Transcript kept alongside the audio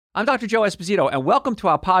I'm Dr. Joe Esposito, and welcome to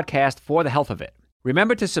our podcast, For the Health of It.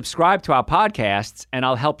 Remember to subscribe to our podcasts, and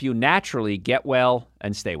I'll help you naturally get well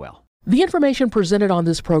and stay well. The information presented on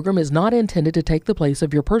this program is not intended to take the place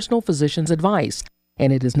of your personal physician's advice,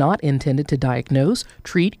 and it is not intended to diagnose,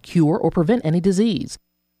 treat, cure, or prevent any disease.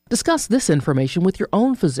 Discuss this information with your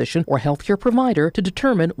own physician or healthcare provider to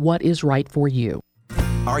determine what is right for you.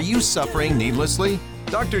 Are you suffering needlessly?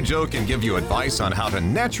 Dr. Joe can give you advice on how to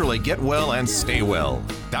naturally get well and stay well.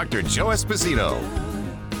 Dr. Joe Esposito.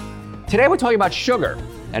 Today we're talking about sugar.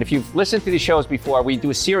 And if you've listened to these shows before, we do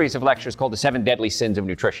a series of lectures called The 7 Deadly Sins of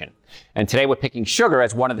Nutrition. And today we're picking sugar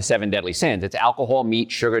as one of the 7 deadly sins. It's alcohol,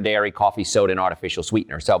 meat, sugar, dairy, coffee, soda, and artificial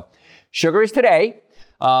sweetener. So sugar is today.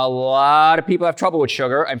 A lot of people have trouble with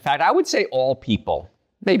sugar. In fact, I would say all people.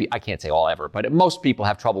 Maybe, I can't say all ever, but most people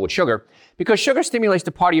have trouble with sugar because sugar stimulates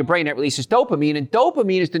the part of your brain that releases dopamine, and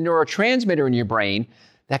dopamine is the neurotransmitter in your brain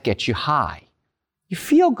that gets you high. You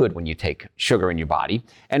feel good when you take sugar in your body,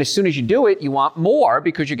 and as soon as you do it, you want more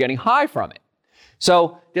because you're getting high from it.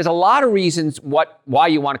 So there's a lot of reasons why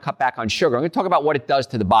you want to cut back on sugar. I'm going to talk about what it does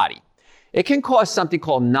to the body. It can cause something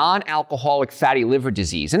called non-alcoholic fatty liver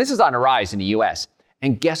disease, and this is on the rise in the U.S.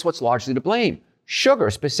 And guess what's largely to blame? Sugar,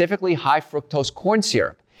 specifically high fructose corn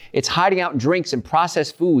syrup. It's hiding out in drinks and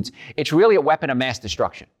processed foods. It's really a weapon of mass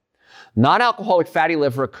destruction. Non-alcoholic fatty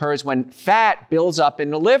liver occurs when fat builds up in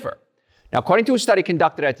the liver. Now, according to a study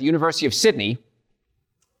conducted at the University of Sydney,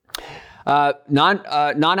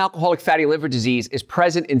 non-alcoholic fatty liver disease is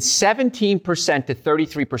present in 17% to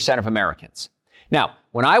 33% of Americans. Now,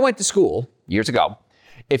 when I went to school years ago,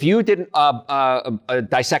 if you did a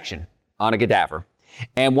dissection on a cadaver,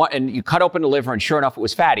 and you cut open the liver, and sure enough, it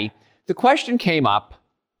was fatty, the question came up,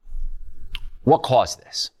 what caused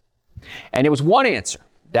this? And there was one answer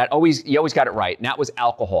that you always got it right, and that was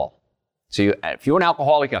alcohol. So if you're an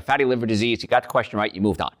alcoholic, you have fatty liver disease, you got the question right, you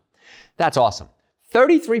moved on. That's awesome.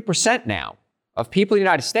 33% now of people in the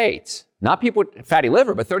United States, not people with fatty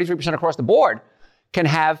liver, but 33% across the board, can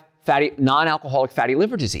have non-alcoholic fatty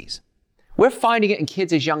liver disease. We're finding it in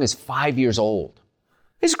kids as young as 5 years old.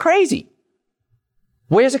 It's crazy.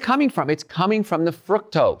 Where's it coming from? It's coming from the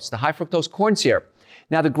fructose, the high fructose corn syrup.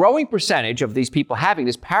 Now, the growing percentage of these people having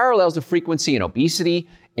this parallels the frequency in obesity,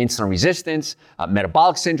 insulin resistance,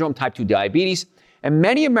 metabolic syndrome, type 2 diabetes, and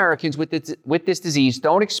many Americans with this disease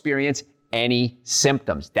don't experience any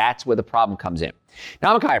symptoms. That's where the problem comes in. Now,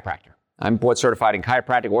 I'm a chiropractor. I'm board certified in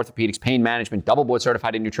chiropractic, orthopedics, pain management, double board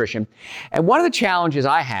certified in nutrition. And one of the challenges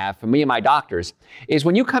I have for me and my doctors is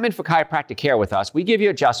when you come in for chiropractic care with us, we give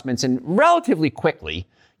you adjustments, and relatively quickly,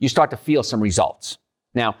 you start to feel some results.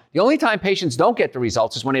 Now, the only time patients don't get the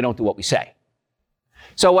results is when they don't do what we say.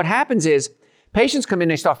 So what happens is patients come in,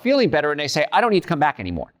 they start feeling better, and they say, I don't need to come back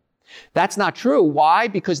anymore. That's not true. Why?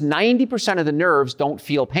 Because 90% of the nerves don't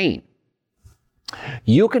feel pain.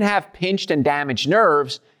 You can have pinched and damaged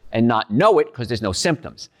nerves and not know it because there's no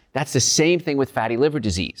symptoms. That's the same thing with fatty liver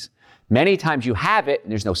disease. Many times you have it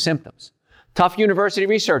and there's no symptoms. Tufts University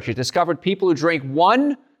researchers discovered people who drink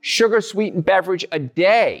one sugar-sweetened beverage a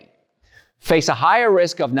day face a higher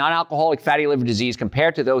risk of non-alcoholic fatty liver disease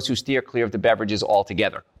compared to those who steer clear of the beverages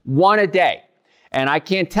altogether. One a day. And I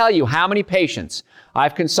can't tell you how many patients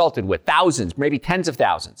I've consulted with, thousands, maybe tens of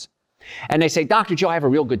thousands. And they say, Dr. Joe, I have a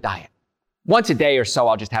real good diet. Once a day or so,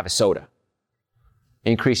 I'll just have a soda,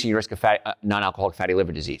 increasing your risk of non-alcoholic fatty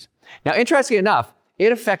liver disease. Now, interestingly enough,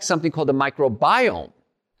 it affects something called the microbiome.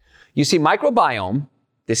 You see, microbiome,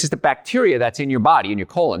 this is the bacteria that's in your body, in your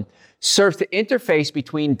colon, serves to interface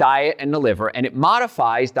between diet and the liver, and it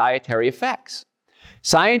modifies dietary effects.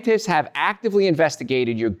 Scientists have actively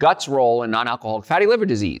investigated your gut's role in non-alcoholic fatty liver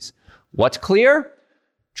disease. What's clear?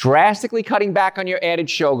 Drastically cutting back on your added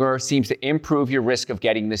sugar seems to improve your risk of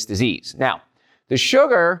getting this disease. Now, the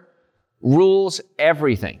sugar rules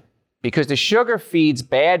everything because the sugar feeds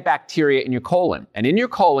bad bacteria in your colon. And in your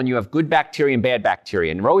colon, you have good bacteria and bad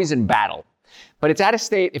bacteria, and we're always in battle. But it's at a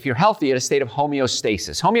state, if you're healthy, at a state of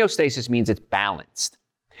homeostasis. Homeostasis means it's balanced.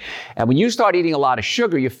 And when you start eating a lot of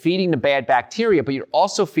sugar, you're feeding the bad bacteria, but you're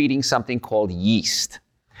also feeding something called yeast.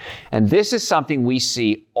 And this is something we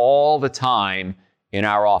see all the time in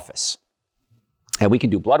our office. And we can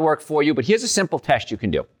do blood work for you, but here's a simple test you can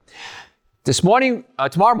do.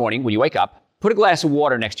 Tomorrow morning, when you wake up, put a glass of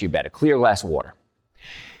water next to your bed, a clear glass of water.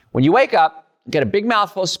 When you wake up, get a big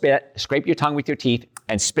mouthful of spit, scrape your tongue with your teeth,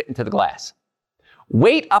 and spit into the glass.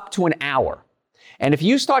 Wait up to an hour. And if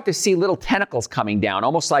you start to see little tentacles coming down,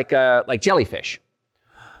 almost like jellyfish,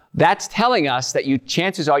 that's telling us that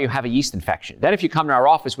chances are you have a yeast infection. Then if you come to our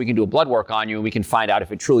office, we can do a blood work on you and we can find out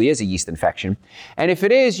if it truly is a yeast infection. And if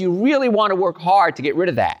it is, you really want to work hard to get rid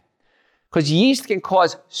of that. because yeast can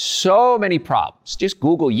cause so many problems. Just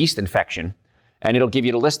Google yeast infection, and it'll give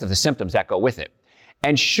you the list of the symptoms that go with it.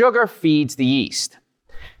 And sugar feeds the yeast.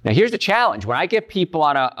 Now, here's the challenge. When I get people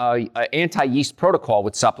on a anti-yeast protocol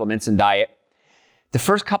with supplements and diet, the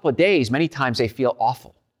first couple of days, many times they feel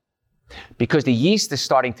awful because the yeast is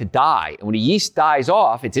starting to die. And when the yeast dies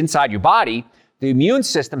off, it's inside your body, the immune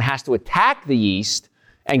system has to attack the yeast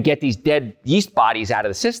and get these dead yeast bodies out of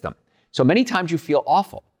the system. So many times you feel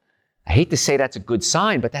awful. I hate to say that's a good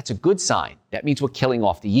sign, but that's a good sign. That means we're killing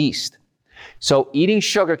off the yeast. So eating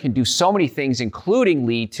sugar can do so many things, including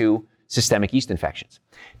lead to systemic yeast infections.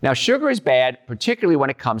 Now, sugar is bad, particularly when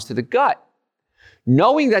it comes to the gut.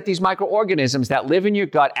 Knowing that these microorganisms that live in your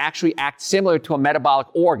gut actually act similar to a metabolic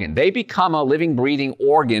organ. They become a living, breathing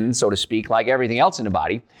organ, so to speak, like everything else in the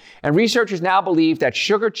body. And researchers now believe that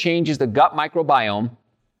sugar changes the gut microbiome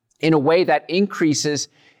in a way that increases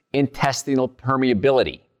intestinal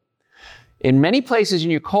permeability. In many places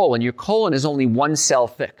in your colon is only one cell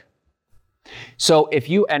thick. So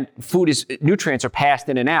nutrients are passed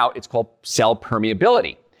in and out, it's called cell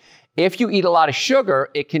permeability. If you eat a lot of sugar,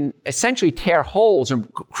 it can essentially tear holes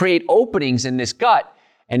and create openings in this gut,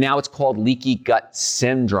 and now it's called leaky gut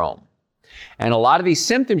syndrome. And a lot of these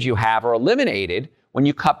symptoms you have are eliminated when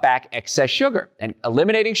you cut back excess sugar. And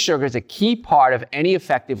eliminating sugar is a key part of any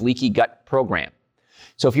effective leaky gut program.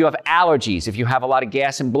 So if you have allergies, if you have a lot of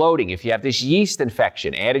gas and bloating, if you have this yeast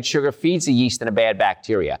infection, added sugar feeds the yeast and a bad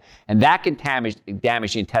bacteria, and that can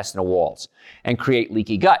damage the intestinal walls and create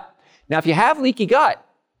leaky gut. Now, if you have leaky gut,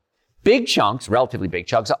 big chunks, relatively big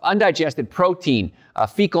chunks, of undigested protein,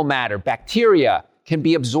 fecal matter, bacteria can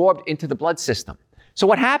be absorbed into the blood system. So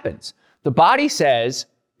what happens? The body says,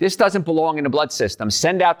 this doesn't belong in the blood system.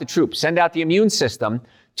 Send out the troops, send out the immune system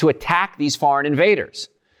to attack these foreign invaders.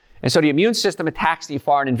 And so the immune system attacks the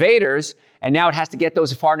foreign invaders, and now it has to get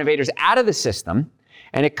those foreign invaders out of the system,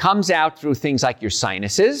 and it comes out through things like your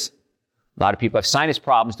sinuses. A lot of people have sinus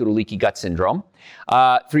problems due to leaky gut syndrome.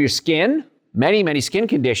 Through your skin, many skin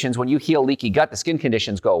conditions. When you heal leaky gut, the skin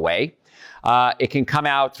conditions go away. It can come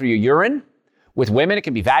out through your urine. With women, it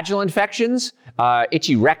can be vaginal infections,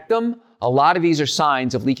 itchy rectum. A lot of these are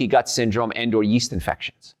signs of leaky gut syndrome and or yeast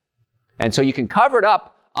infections. And so you can cover it up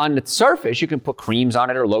on the surface. You can put creams on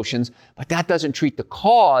it or lotions, but that doesn't treat the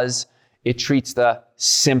cause. It treats the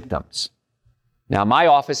symptoms. Now, my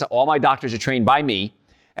office, all my doctors are trained by me.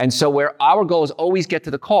 And so where our goal is always get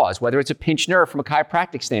to the cause, whether it's a pinched nerve from a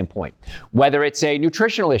chiropractic standpoint, whether it's a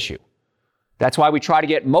nutritional issue. That's why we try to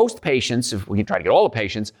get most patients, if we can try to get all the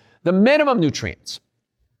patients, the minimum nutrients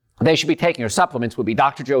they should be taking, or supplements, would be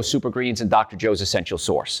Dr. Joe's Super Greens and Dr. Joe's Essential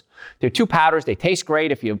Source. They're two powders. They taste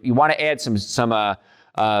great. If you want to add some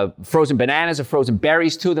frozen bananas or frozen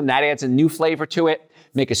berries to them, that adds a new flavor to it.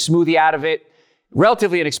 Make a smoothie out of it.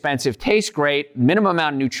 Relatively inexpensive, tastes great, minimum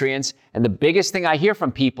amount of nutrients. And the biggest thing I hear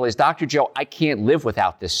from people is, Dr. Joe, I can't live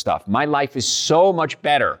without this stuff. My life is so much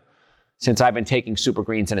better since I've been taking Super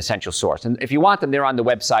Greens and Essential Source. And if you want them, they're on the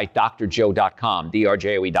website, drjoe.com,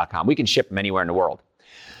 drjoe.com. We can ship them anywhere in the world.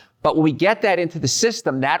 But when we get that into the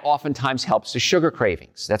system, that oftentimes helps the sugar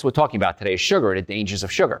cravings. That's what we're talking about today, is sugar, the dangers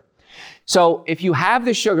of sugar. So if you have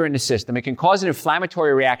the sugar in the system, it can cause an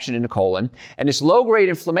inflammatory reaction in the colon. And this low-grade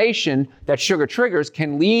inflammation that sugar triggers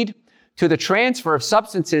can lead to the transfer of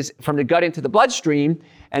substances from the gut into the bloodstream.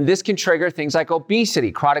 And this can trigger things like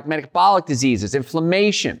obesity, chronic metabolic diseases,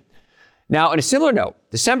 inflammation. Now, on a similar note,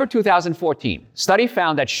 December 2014, study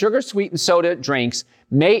found that sugar-sweetened soda drinks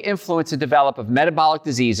may influence the development of metabolic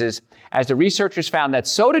diseases, as the researchers found that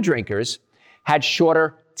soda drinkers had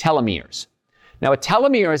shorter telomeres. Now, a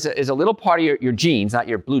telomere is a little part of your genes, not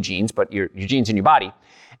your blue genes, but your genes in your body.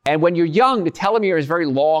 And when you're young, the telomere is very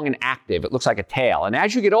long and active. It looks like a tail. And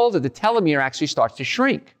as you get older, the telomere actually starts to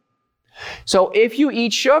shrink. So if you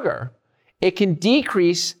eat sugar, it can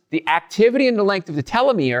decrease the activity and the length of the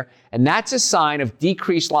telomere, and that's a sign of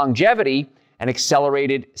decreased longevity and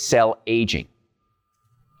accelerated cell aging.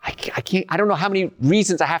 I don't know how many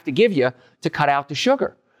reasons I have to give you to cut out the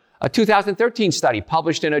sugar. A 2013 study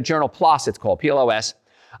published in a journal, PLOS, it's called, PLOS,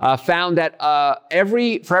 found that for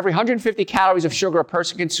every 150 calories of sugar a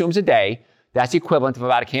person consumes a day, that's the equivalent of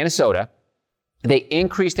about a can of soda, they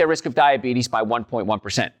increased their risk of diabetes by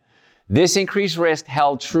 1.1%. This increased risk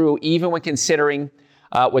held true even when considering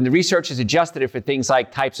when the researchers adjusted it for things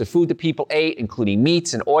like types of food that people ate, including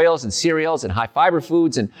meats and oils and cereals and high fiber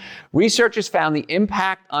foods. And researchers found the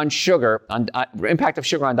impact of sugar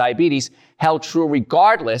on diabetes held true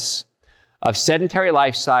regardless of sedentary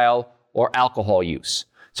lifestyle or alcohol use.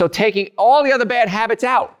 So taking all the other bad habits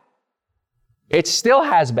out, it still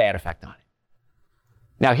has a bad effect on it.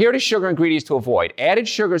 Now, here are the sugar ingredients to avoid. Added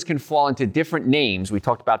sugars can fall into different names. We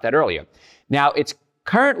talked about that earlier. Now, it's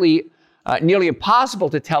currently nearly impossible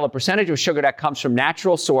to tell a percentage of sugar that comes from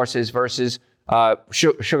natural sources versus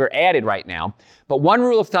sugar added right now. But one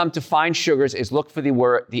rule of thumb to find sugars is look for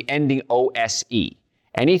the ending OSE.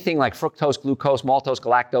 Anything like fructose, glucose, maltose,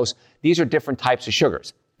 galactose, these are different types of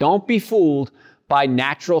sugars. Don't be fooled by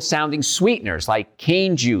natural sounding sweeteners like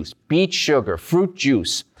cane juice, beet sugar, fruit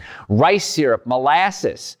juice, rice syrup,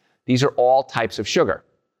 molasses. These are all types of sugar.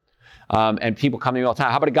 And people come to me all the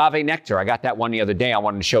time. How about agave nectar? I got that one the other day on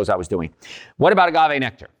one of the shows I was doing. What about agave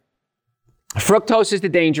nectar? Fructose is the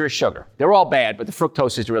dangerous sugar. They're all bad, but the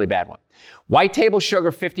fructose is the really bad one. White table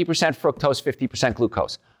sugar, 50% fructose, 50%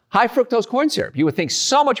 glucose. High fructose corn syrup, you would think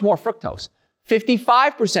so much more fructose. 55%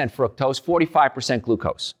 fructose, 45%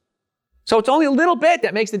 glucose. So it's only a little bit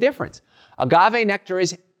that makes the difference. Agave nectar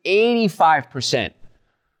is 85%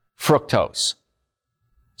 fructose.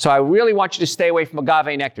 So I really want you to stay away from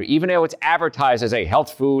agave nectar. Even though it's advertised as a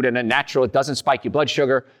health food and a natural, it doesn't spike your blood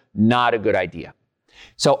sugar, not a good idea.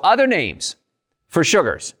 So other names for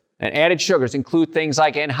sugars and added sugars include things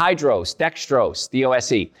like anhydrose, dextrose,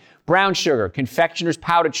 DOSE, brown sugar, confectioner's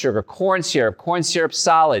powdered sugar, corn syrup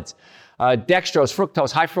solids, dextrose,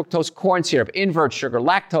 fructose, high fructose corn syrup, invert sugar,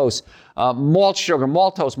 lactose, malt sugar,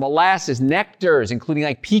 maltose, molasses, nectars, including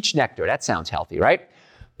like peach nectar. That sounds healthy, right?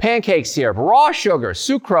 Pancake syrup, raw sugar,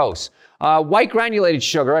 sucrose, white granulated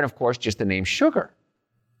sugar, and of course, just the name sugar.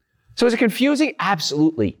 So is it confusing?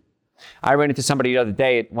 Absolutely. I ran into somebody the other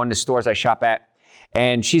day at one of the stores I shop at,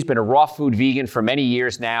 and she's been a raw food vegan for many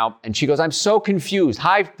years now. And she goes, I'm so confused.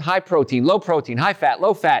 High protein, high fat,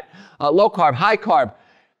 low carb, high carb.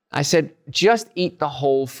 I said, just eat the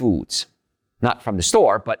whole foods. Not from the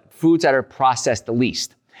store, but foods that are processed the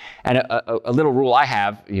least. And a little rule I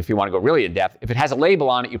have, if you want to go really in depth, if it has a label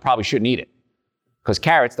on it, you probably shouldn't eat it. Because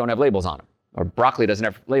carrots don't have labels on them, or broccoli doesn't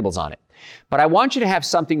have labels on it. But I want you to have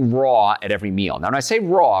something raw at every meal. Now, when I say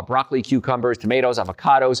raw, broccoli, cucumbers, tomatoes,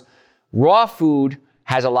 avocados, raw food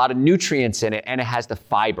has a lot of nutrients in it, and it has the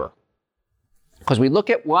fiber. Because we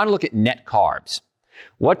want to look at net carbs.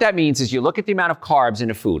 What that means is you look at the amount of carbs in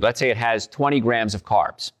a food. Let's say it has 20 grams of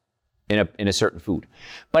carbs in a certain food,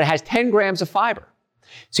 but it has 10 grams of fiber.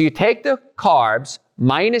 So you take the carbs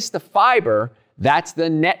minus the fiber, that's the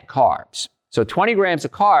net carbs. So 20 grams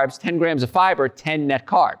of carbs, 10 grams of fiber, 10 net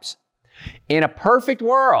carbs. In a perfect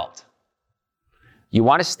world, you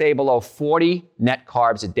want to stay below 40 net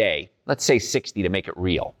carbs a day. Let's say 60 to make it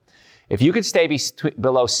real. If you could stay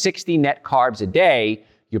below 60 net carbs a day,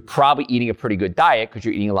 you're probably eating a pretty good diet because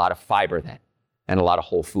you're eating a lot of fiber then and a lot of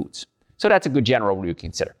whole foods. So that's a good general rule you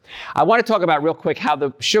consider. I want to talk about real quick how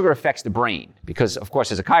the sugar affects the brain because, of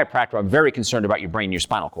course, as a chiropractor, I'm very concerned about your brain and your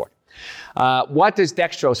spinal cord. What does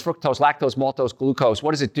dextrose, fructose, lactose, maltose, glucose,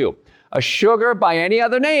 what does it do? A sugar by any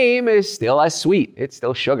other name is still as sweet. It's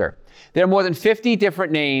still sugar. There are more than 50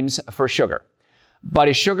 different names for sugar. But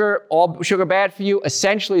is all sugar bad for you?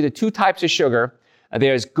 Essentially, the two types of sugar,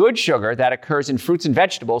 there's good sugar that occurs in fruits and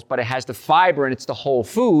vegetables, but it has the fiber and it's the whole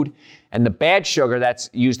food, and the bad sugar that's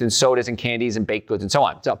used in sodas and candies and baked goods and so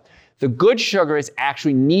on. So the good sugar is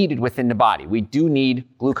actually needed within the body. We do need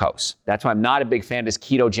glucose. That's why I'm not a big fan of this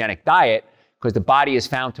ketogenic diet, because the body is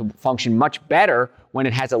found to function much better when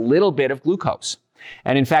it has a little bit of glucose.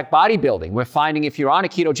 And in fact, bodybuilding, we're finding if you're on a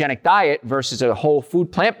ketogenic diet versus a whole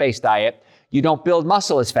food plant-based diet, you don't build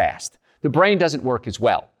muscle as fast. The brain doesn't work as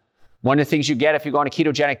well. One of the things you get if you go on a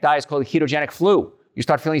ketogenic diet is called a ketogenic flu. You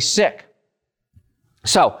start feeling sick.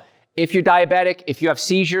 So if you're diabetic, if you have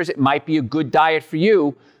seizures, it might be a good diet for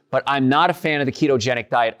you, but I'm not a fan of the ketogenic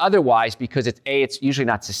diet otherwise because it's usually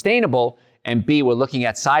not sustainable, and B, we're looking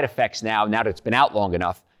at side effects now that it's been out long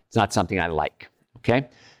enough. It's not something I like, okay?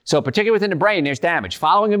 So particularly within the brain, there's damage.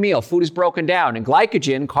 Following a meal, food is broken down, and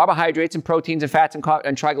glycogen, carbohydrates and proteins and fats and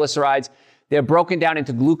triglycerides, they're broken down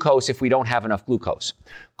into glucose if we don't have enough glucose.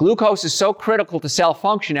 Glucose is so critical to cell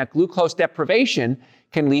function that glucose deprivation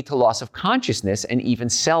can lead to loss of consciousness and even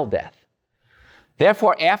cell death.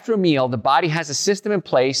 Therefore, after a meal, the body has a system in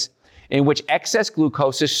place in which excess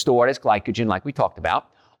glucose is stored as glycogen, like we talked about.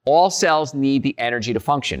 All cells need the energy to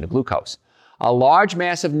function, the glucose. A large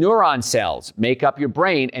mass of neuron cells make up your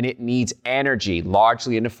brain, and it needs energy,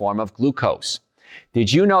 largely in the form of glucose.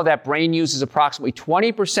 Did you know that brain uses approximately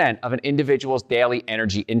 20% of an individual's daily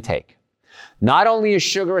energy intake? Not only is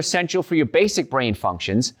sugar essential for your basic brain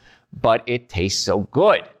functions, but it tastes so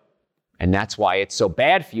good. And that's why it's so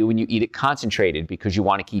bad for you when you eat it concentrated, because you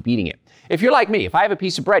want to keep eating it. If you're like me, if I have a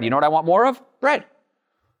piece of bread, you know what I want more of? Bread.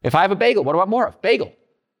 If I have a bagel, what do I want more of? Bagel.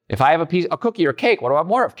 If I have a cookie or a cake, what do I want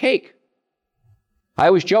more of? Cake. I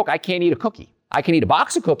always joke, I can't eat a cookie. I can eat a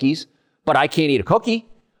box of cookies, but I can't eat a cookie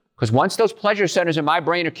because once those pleasure centers in my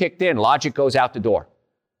brain are kicked in, logic goes out the door.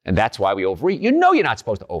 And that's why we overeat. You know you're not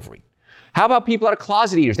supposed to overeat. How about people that are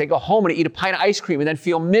closet eaters? They go home and eat a pint of ice cream and then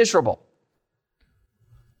feel miserable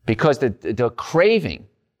because the craving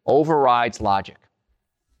overrides logic.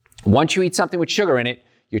 Once you eat something with sugar in it,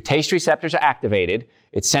 your taste receptors are activated.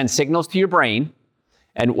 It sends signals to your brain.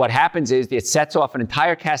 And what happens is it sets off an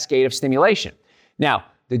entire cascade of stimulation. Now,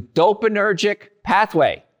 the dopaminergic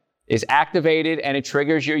pathway is activated and it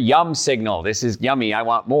triggers your yum signal. This is yummy, I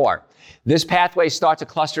want more. This pathway starts a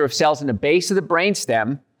cluster of cells in the base of the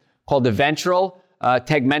brainstem called the ventral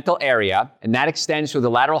tegmental area, and that extends through the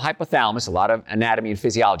lateral hypothalamus, a lot of anatomy and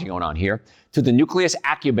physiology going on here, to the nucleus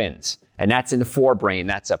accumbens, and that's in the forebrain,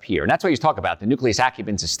 that's up here. And that's what you talk about. The nucleus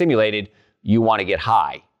accumbens is stimulated, you want to get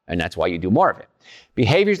high, and that's why you do more of it.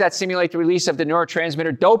 Behaviors that stimulate the release of the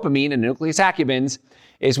neurotransmitter dopamine in the nucleus accumbens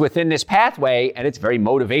is within this pathway, and it's very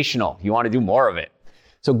motivational. You want to do more of it.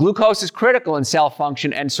 So glucose is critical in cell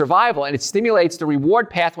function and survival, and it stimulates the reward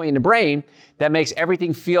pathway in the brain that makes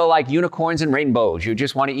everything feel like unicorns and rainbows. You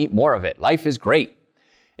just want to eat more of it. Life is great,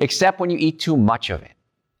 except when you eat too much of it.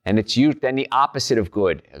 And then the opposite of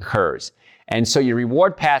good occurs. And so your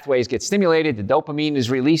reward pathways get stimulated, the dopamine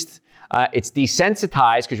is released, it's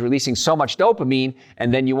desensitized because you're releasing so much dopamine,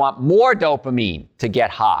 and then you want more dopamine to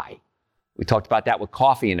get high. We talked about that with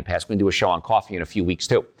coffee in the past. We're going to do a show on coffee in a few weeks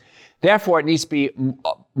too. Therefore, it needs to be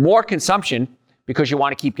more consumption because you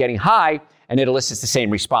want to keep getting high, and it elicits the same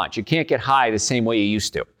response. You can't get high the same way you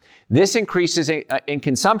used to. This increases in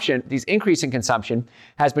consumption, these increase in consumption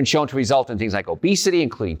has been shown to result in things like obesity,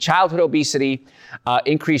 including childhood obesity,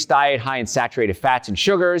 increased diet high in saturated fats and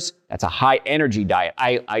sugars. That's a high energy diet.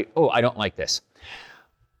 I don't like this.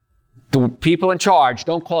 The people in charge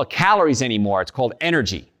don't call it calories anymore. It's called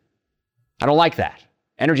energy. I don't like that.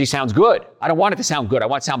 Energy sounds good. I don't want it to sound good. I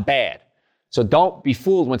want it to sound bad. So don't be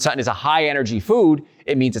fooled when something is a high energy food.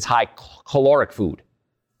 It means it's high caloric food.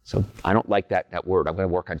 So I don't like that word. I'm going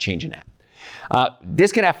to work on changing that.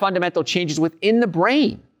 This can have fundamental changes within the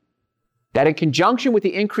brain that in conjunction with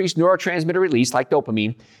the increased neurotransmitter release, like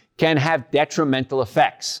dopamine, can have detrimental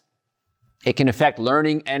effects. It can affect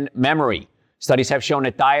learning and memory. Studies have shown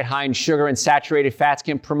that diet high in sugar and saturated fats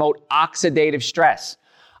can promote oxidative stress.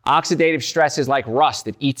 Oxidative stress is like rust.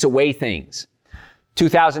 It eats away things.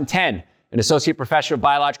 2010, an associate professor of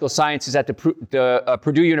biological sciences at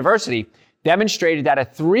Purdue University demonstrated that a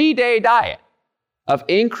 3-day diet of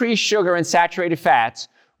increased sugar and saturated fats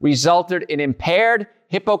resulted in impaired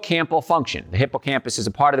hippocampal function. The hippocampus is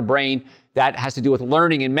a part of the brain that has to do with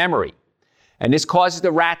learning and memory. And this causes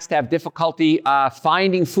the rats to have difficulty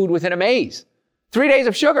finding food within a maze. 3 days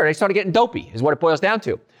of sugar, they started getting dopey, is what it boils down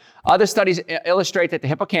to. Other studies illustrate that the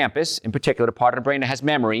hippocampus, in particular, the part of the brain that has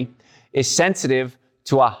memory, is sensitive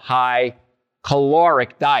to a high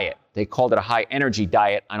caloric diet. They called it a high energy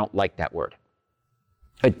diet. I don't like that word.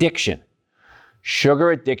 Addiction.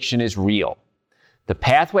 Sugar addiction is real. The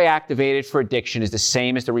pathway activated for addiction is the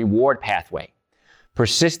same as the reward pathway.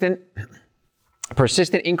 Persistent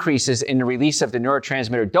increases in the release of the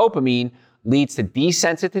neurotransmitter dopamine leads to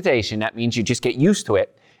desensitization. That means you just get used to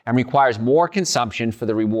it and requires more consumption for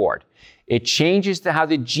the reward. It changes how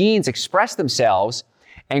the genes express themselves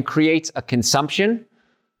and creates a consumption,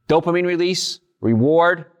 dopamine release,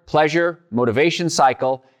 reward, pleasure, motivation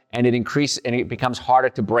cycle, and it becomes harder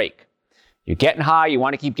to break. You're getting high, you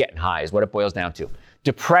want to keep getting high is what it boils down to.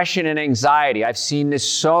 Depression and anxiety. I've seen this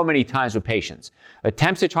so many times with patients.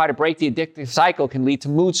 Attempts to try to break the addictive cycle can lead to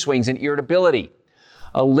mood swings and irritability.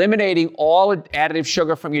 Eliminating all additive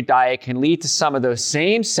sugar from your diet can lead to some of the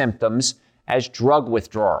same symptoms as drug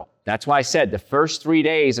withdrawal. That's why I said the first 3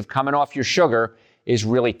 days of coming off your sugar is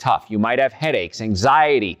really tough. You might have headaches,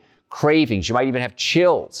 anxiety, cravings. You might even have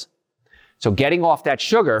chills. So getting off that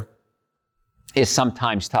sugar is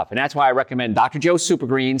sometimes tough. And that's why I recommend Dr. Joe's Super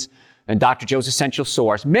Greens and Dr. Joe's Essential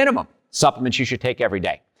Source, minimum supplements you should take every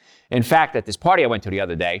day. In fact, at this party I went to the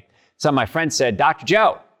other day, some of my friends said, Dr.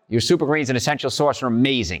 Joe, your Super Greens and Essential Source are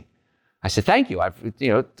amazing. I said, thank you.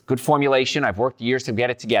 Good formulation. I've worked years to get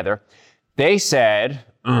it together. They said,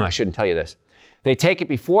 I shouldn't tell you this. They take it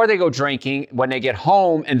before they go drinking, when they get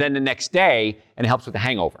home, and then the next day, and it helps with the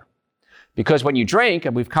hangover. Because when you drink,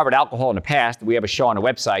 and we've covered alcohol in the past, we have a show on the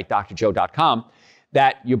website, drjoe.com,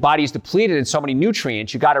 that your body is depleted in so many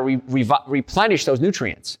nutrients, you got to replenish those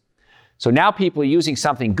nutrients. So now people are using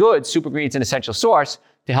something good, Super Greens and Essential Source,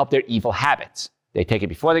 to help their evil habits. They take it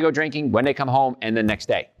before they go drinking, when they come home, and the next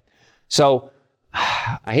day. So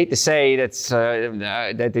I hate to say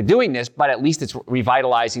that they're doing this, but at least it's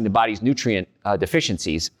revitalizing the body's nutrient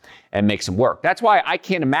deficiencies and makes them work. That's why I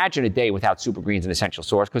can't imagine a day without Super Greens and Essential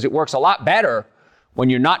Source, because it works a lot better when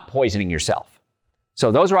you're not poisoning yourself.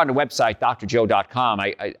 So those are on the website, drjoe.com.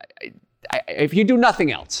 If you do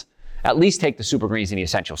nothing else, at least take the Super Greens and the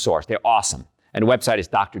Essential Source. They're awesome. And the website is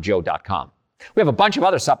drjoe.com. We have a bunch of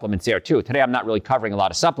other supplements there too. Today I'm not really covering a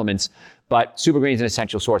lot of supplements, but Super Greens and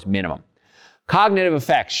Essential Source minimum. Cognitive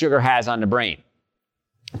effects sugar has on the brain.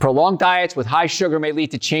 Prolonged diets with high sugar may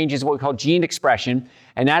lead to changes in what we call gene expression,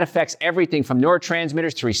 and that affects everything from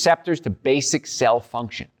neurotransmitters to receptors to basic cell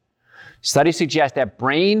function. Studies suggest that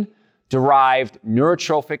brain-derived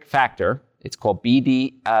neurotrophic factor, it's called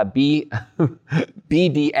BDNF,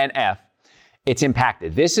 it's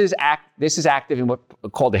impacted. This is active in what's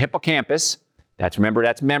called the hippocampus. That's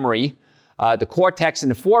memory. The cortex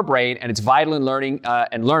and the forebrain, and it's vital in learning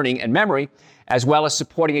and memory, as well as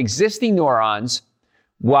supporting existing neurons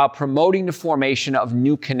while promoting the formation of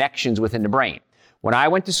new connections within the brain. When I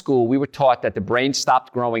went to school, we were taught that the brain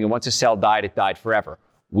stopped growing, and once a cell died, it died forever.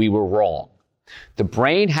 We were wrong. The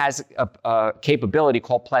brain has a capability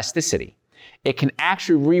called plasticity. It can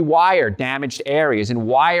actually rewire damaged areas and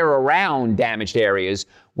wire around damaged areas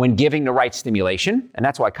when giving the right stimulation. And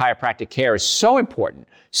that's why chiropractic care is so important,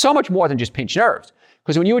 so much more than just pinch nerves.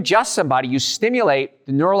 Because when you adjust somebody, you stimulate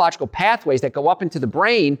the neurological pathways that go up into the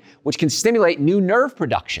brain, which can stimulate new nerve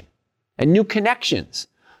production and new connections.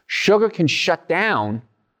 Sugar can shut down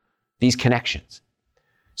these connections.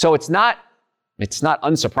 So it's not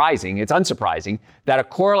unsurprising, it's unsurprising that a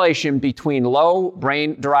correlation between low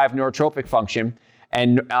brain-derived neurotrophic function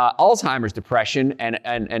and Alzheimer's, depression,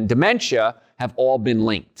 and dementia have all been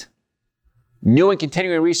linked. New and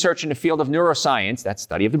continuing research in the field of neuroscience, that's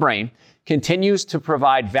study of the brain, continues to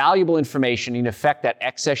provide valuable information in the effect that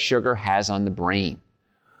excess sugar has on the brain.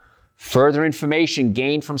 Further information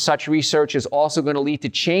gained from such research is also going to lead to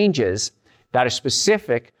changes that are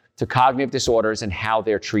specific to cognitive disorders and how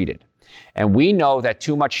they're treated. And we know that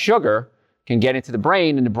too much sugar can get into the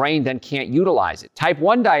brain, and the brain then can't utilize it. Type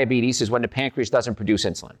 1 diabetes is when the pancreas doesn't produce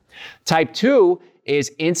insulin. Type 2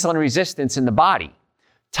 is insulin resistance in the body.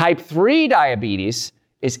 Type 3 diabetes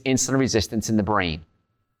is insulin resistance in the brain.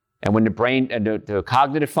 And when the brain and the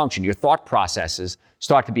cognitive function, your thought processes,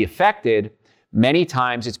 start to be affected, many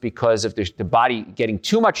times it's because of the body getting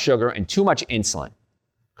too much sugar and too much insulin.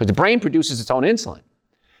 Because the brain produces its own insulin.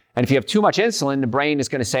 And if you have too much insulin, the brain is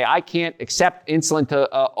going to say, I can't accept insulin to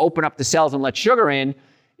open up the cells and let sugar in.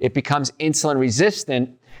 It becomes insulin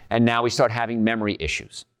resistant, and now we start having memory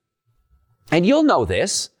issues. And you'll know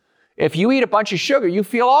this. If you eat a bunch of sugar, you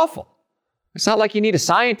feel awful. It's not like you need a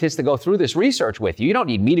scientist to go through this research with you. You don't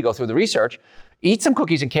need me to go through the research. Eat some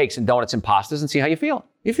cookies and cakes and donuts and pastas and see how you feel.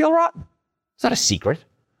 You feel rotten. It's not a secret.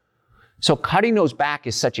 So cutting those back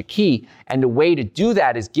is such a key, and the way to do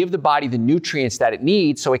that is give the body the nutrients that it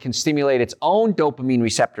needs so it can stimulate its own dopamine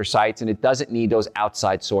receptor sites, and it doesn't need those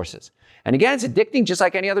outside sources. And again, it's addicting just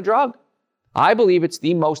like any other drug. I believe it's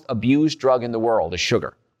the most abused drug in the world is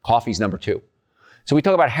sugar. Coffee's number 2. So we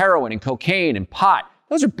talk about heroin and cocaine and pot.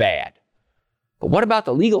 Those are bad. But what about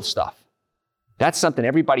the legal stuff? That's something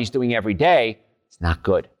everybody's doing every day. It's not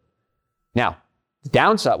good. Now,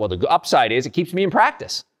 the upside is it keeps me in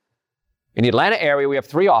practice. In the Atlanta area, we have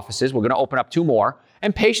 3 offices. We're going to open up 2 more.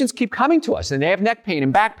 And patients keep coming to us, and they have neck pain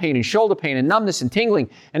and back pain and shoulder pain and numbness and tingling,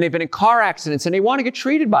 and they've been in car accidents, and they want to get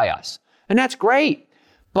treated by us. And that's great.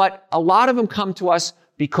 But a lot of them come to us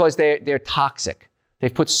because they're toxic.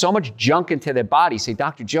 They've put so much junk into their body. Say,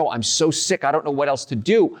 Dr. Joe, I'm so sick. I don't know what else to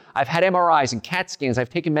do. I've had MRIs and CAT scans. I've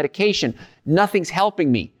taken medication. Nothing's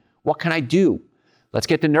helping me. What can I do? Let's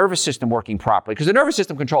get the nervous system working properly, because the nervous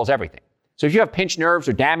system controls everything. So if you have pinched nerves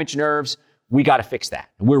or damaged nerves, we got to fix that.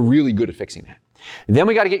 And we're really good at fixing that. And then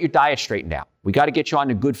we got to get your diet straightened out. We got to get you on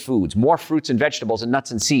to good foods, more fruits and vegetables and nuts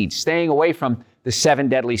and seeds, staying away from the 7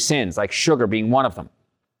 deadly sins, like sugar being one of them.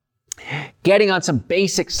 Getting on some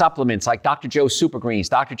basic supplements like Dr. Joe's Super Greens,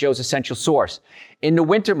 Dr. Joe's Essential Source. In the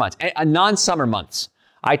winter months, non-summer months,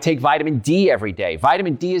 I take vitamin D every day.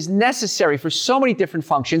 Vitamin D is necessary for so many different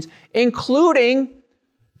functions, including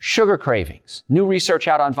sugar cravings. New research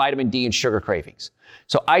out on vitamin D and sugar cravings.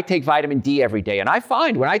 So I take vitamin D every day. And I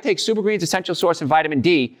find when I take Super Greens, Essential Source, and vitamin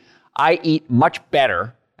D, I eat much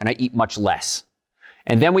better and I eat much less.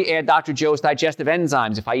 And then we add Dr. Joe's digestive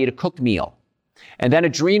enzymes if I eat a cooked meal. And then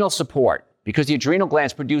adrenal support, because the adrenal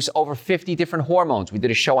glands produce over 50 different hormones. We did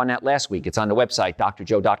a show on that last week. It's on the website,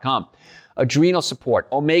 drjoe.com. Adrenal support,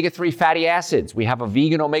 omega-3 fatty acids. We have a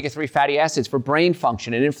vegan omega-3 fatty acids for brain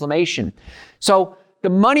function and inflammation. So the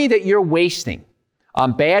money that you're wasting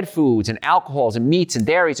bad foods and alcohols and meats and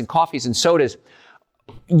dairies and coffees and sodas.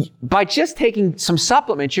 By just taking some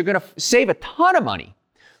supplements, you're going to save a ton of money,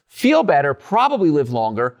 feel better, probably live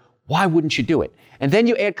longer. Why wouldn't you do it? And then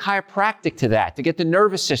you add chiropractic to that to get the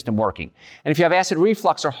nervous system working. And if you have acid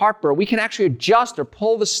reflux or heartburn, we can actually adjust or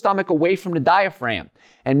pull the stomach away from the diaphragm.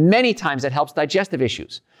 And many times that helps digestive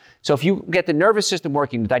issues. So if you get the nervous system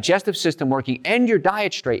working, the digestive system working, and your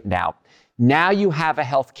diet straightened out, now you have a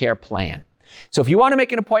healthcare plan. So if you want to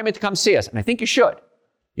make an appointment to come see us, and I think you should,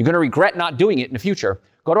 you're going to regret not doing it in the future,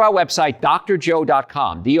 go to our website,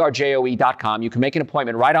 drjoe.com, drjoe.com. You can make an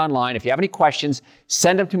appointment right online. If you have any questions,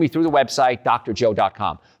 send them to me through the website,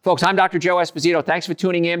 drjoe.com. Folks, I'm Dr. Joe Esposito. Thanks for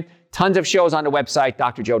tuning in. Tons of shows on the website,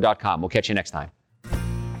 drjoe.com. We'll catch you next time.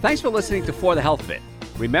 Thanks for listening to For the Health Fit.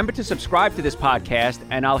 Remember to subscribe to this podcast,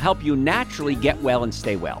 and I'll help you naturally get well and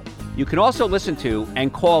stay well. You can also listen to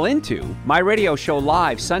and call into my radio show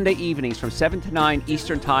live Sunday evenings from 7 to 9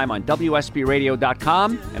 Eastern Time on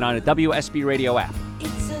WSBRadio.com and on the WSB Radio app.